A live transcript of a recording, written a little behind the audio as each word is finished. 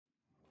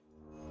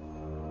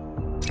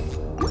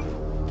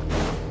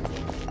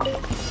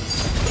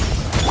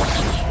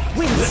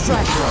Wind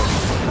strike.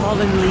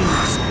 Fallen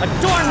leaves.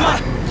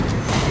 Adornment.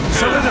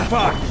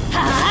 Solidify.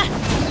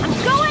 I'm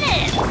going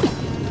in.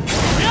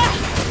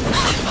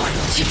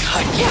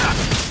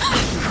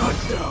 Cut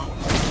down.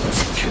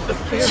 To the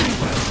very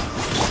well.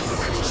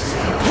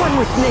 One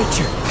with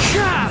nature.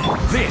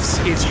 This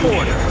is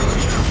order.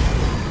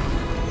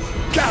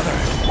 Gather.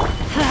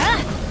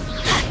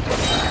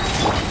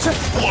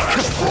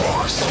 Flash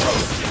frost.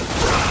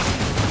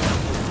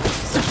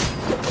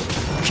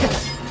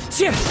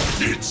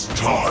 It's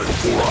time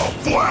for a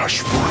flash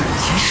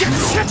freeze.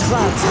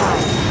 Clouds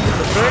high.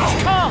 The birds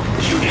call.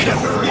 You need to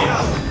hurry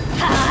up.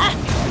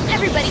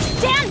 Everybody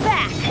stand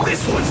back.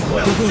 This one's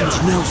well The wind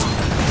done. knows me.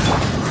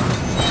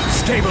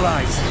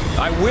 Stabilize.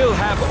 I will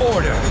have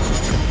order.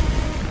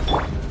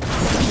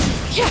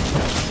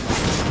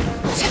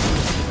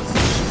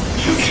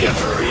 You can't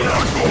hurry up.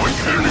 Not going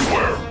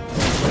anywhere.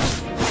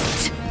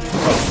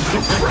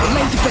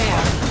 Laid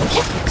bare.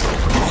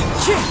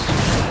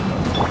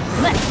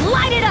 Let's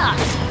light it up.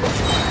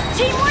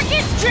 Teamwork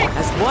is strict.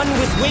 As one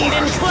with wind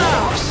and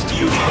cloud.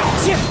 You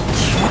can't.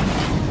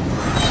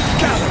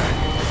 Gather.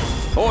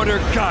 Order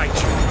guide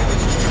you.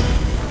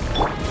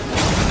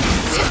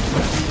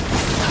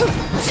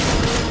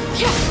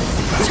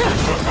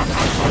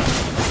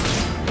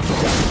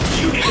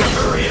 You need to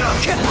hurry up.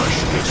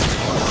 Freshness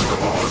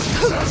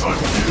causes as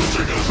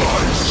unyielding as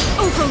ice.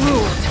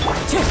 Overruled.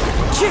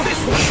 This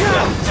one's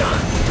well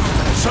done.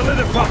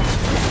 Solidify.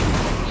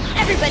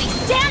 Everybody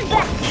stand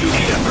back. You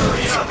need to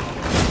hurry up.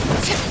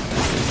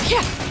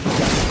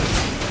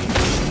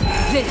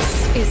 This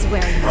is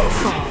where you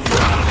fall.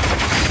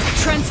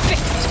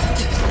 Transfixed.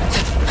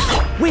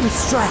 Wind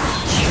strike.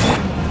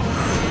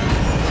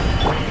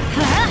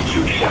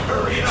 You need to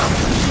hurry up.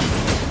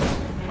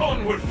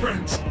 Onward,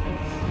 friends.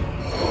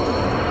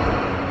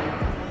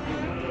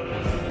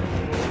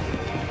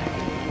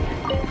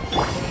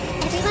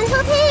 Everyone's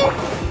okay?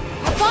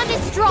 The bond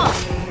is strong.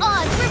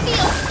 Oz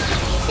revealed.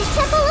 The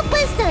Temple of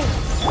Wisdom.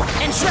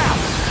 Enshroud.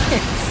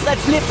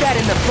 Let's nip that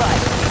in the bud.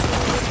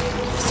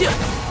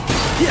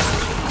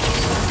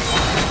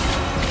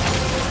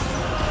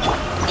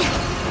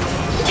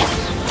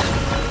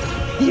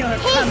 Your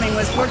coming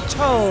was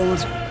foretold.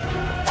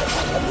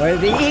 We're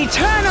the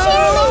eternal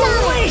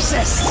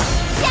oasis.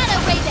 Shadow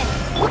Raven.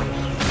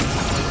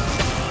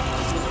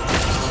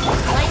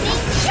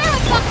 Lightning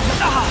Terrify.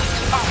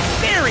 I'll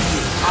bury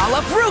you. I'll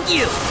uproot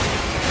you.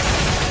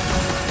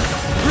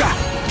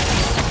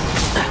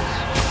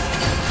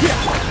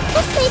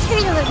 This may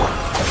hurt a little.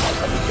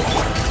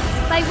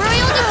 By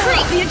royal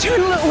decree. The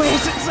eternal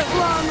oasis at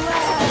long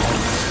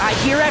last. I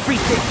hear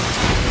everything.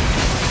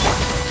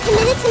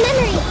 Commit it to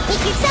memory.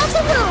 Make yourselves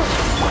at home.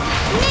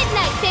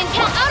 Midnight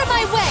Santa, out of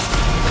my way.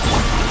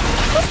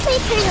 This may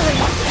hurt a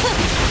little.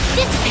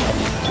 Dissipate.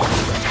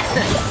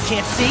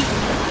 Can't see?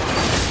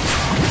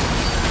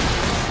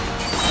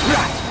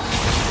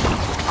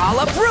 I'll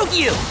uproot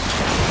you.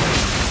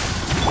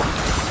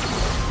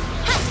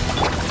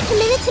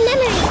 Commit it to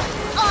memory.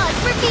 Oz,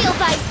 reveal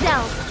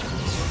thyself.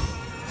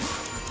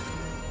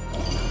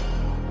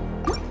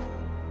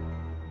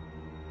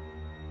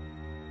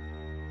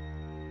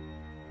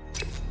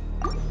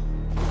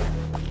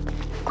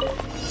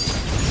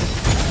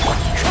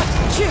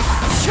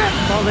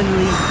 Fallen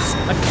leaves.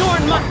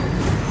 Adorn my...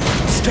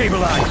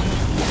 Stabilize.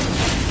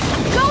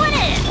 Going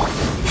in.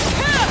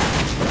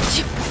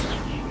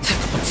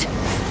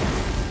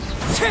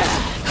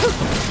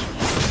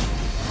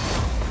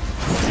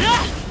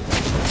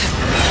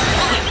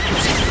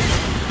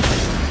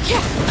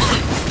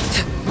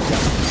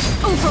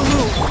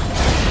 Overruled.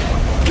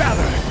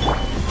 Gather.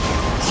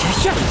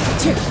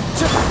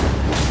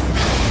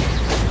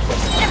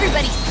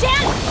 Everybody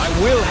stand. I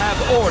will have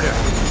order.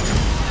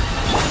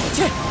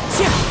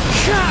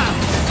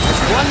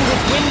 One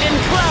with wind and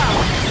cloud.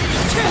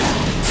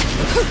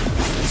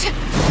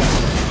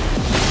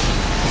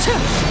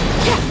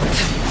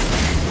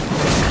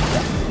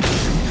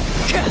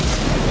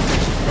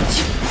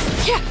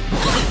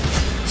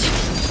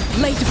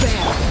 Laid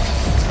bare.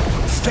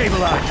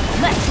 Stabilize.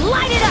 Let's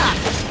light it up.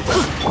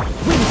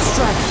 Wind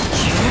strike.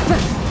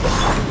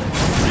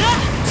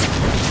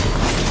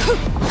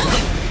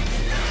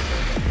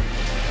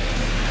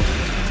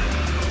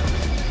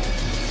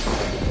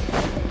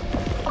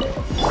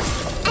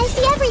 I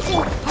see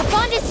everything. Our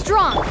bond is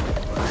strong.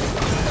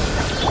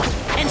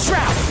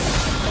 Enshroud.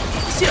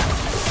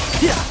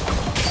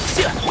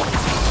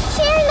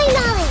 Share my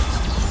knowledge.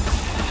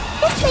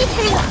 This may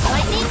hurt.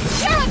 Lightning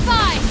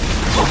Terrify.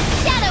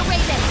 Shadow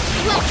Raven.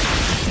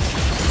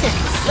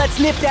 Let's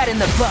nip that in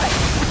the bud.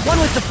 One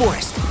with the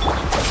forest.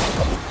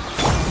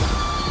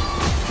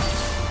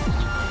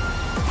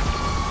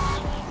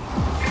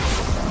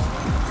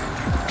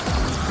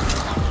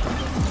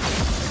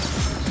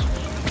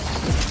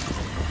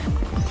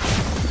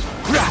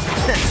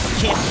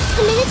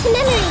 Commit it to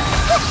memory.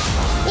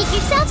 Make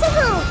yourselves at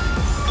home.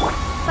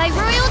 By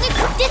royal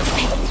decree.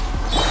 Dissipate.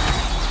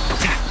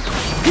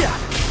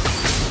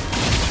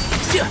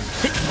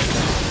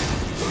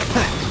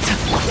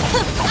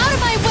 Out of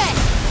my way.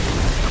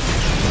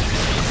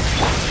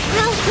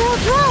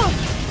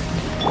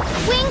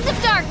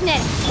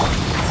 darkness!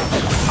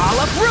 I'll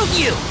uproot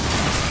you!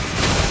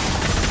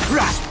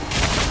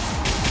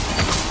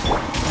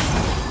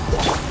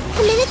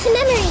 Committed to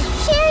memory,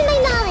 sharing my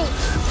knowledge.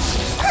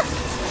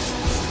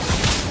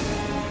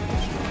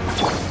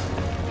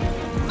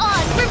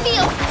 Odds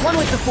revealed! One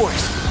with the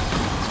Force.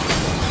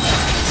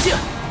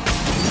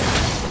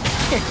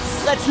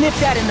 Let's nip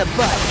that in the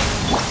bud.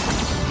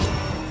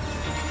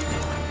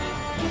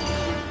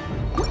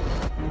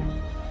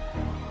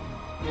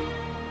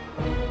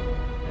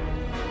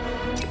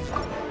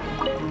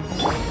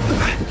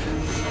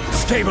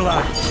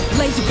 Stabilize!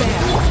 Laser bear,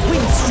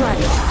 wind strike.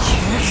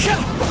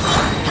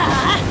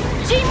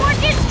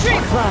 Teamwork is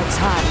strength! Clouds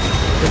high.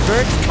 The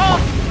birds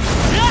come.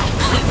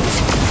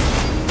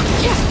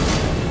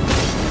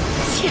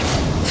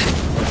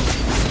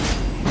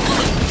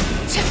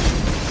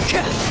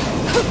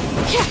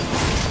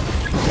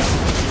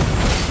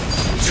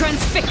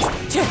 Transfixed.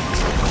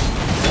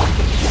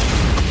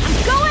 I'm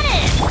going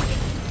in!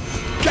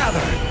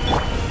 Gather!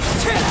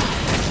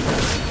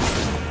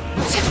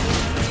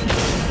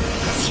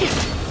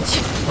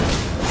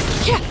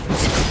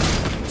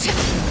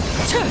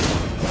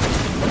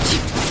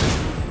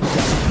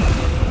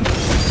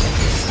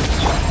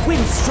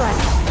 Wind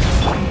strike.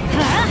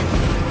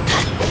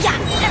 Yeah,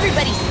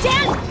 everybody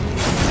stand!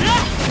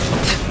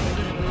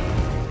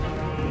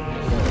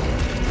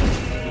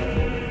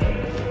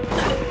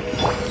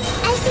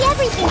 I see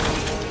everything.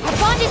 Our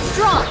bond is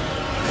strong!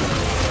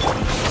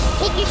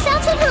 Make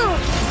yourselves at home.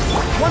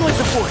 One with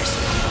the Force.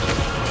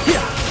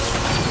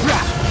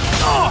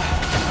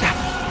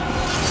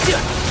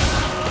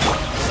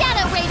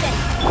 Shadow Raven!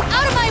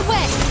 Out of my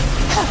way!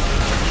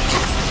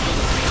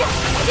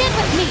 Stand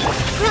with me!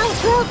 Grow.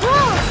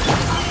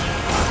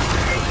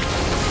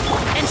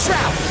 And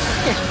Shroud.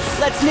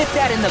 Let's nip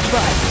that in the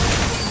bud.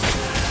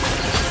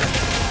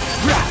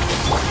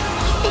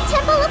 The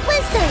Temple of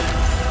Wisdom.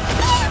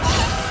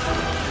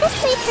 This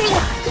way,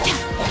 Karina.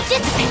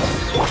 Dissipate!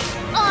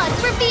 Odds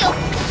revealed!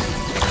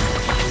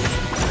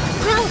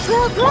 Grow.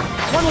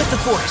 One with the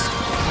Force.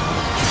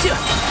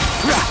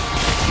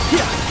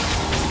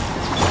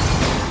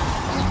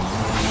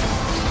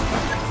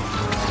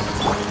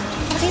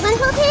 Everyone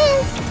hold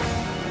hands.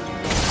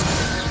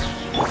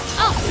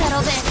 I'll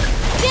settle this!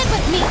 Stand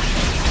with me!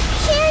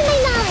 Sharing my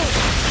knowledge.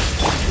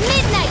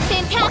 Midnight,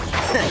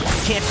 fantastic!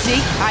 Can't see?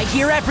 I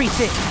hear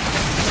everything.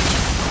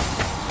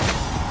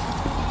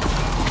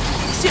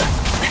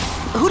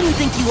 Who do you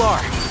think you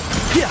are?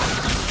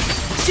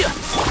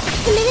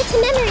 Committed to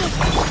memory.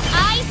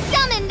 I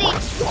summon thee!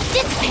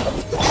 Dissipate!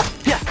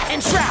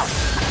 And Shroud.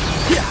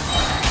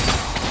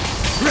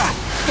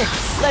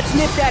 Let's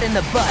nip that in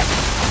the bud.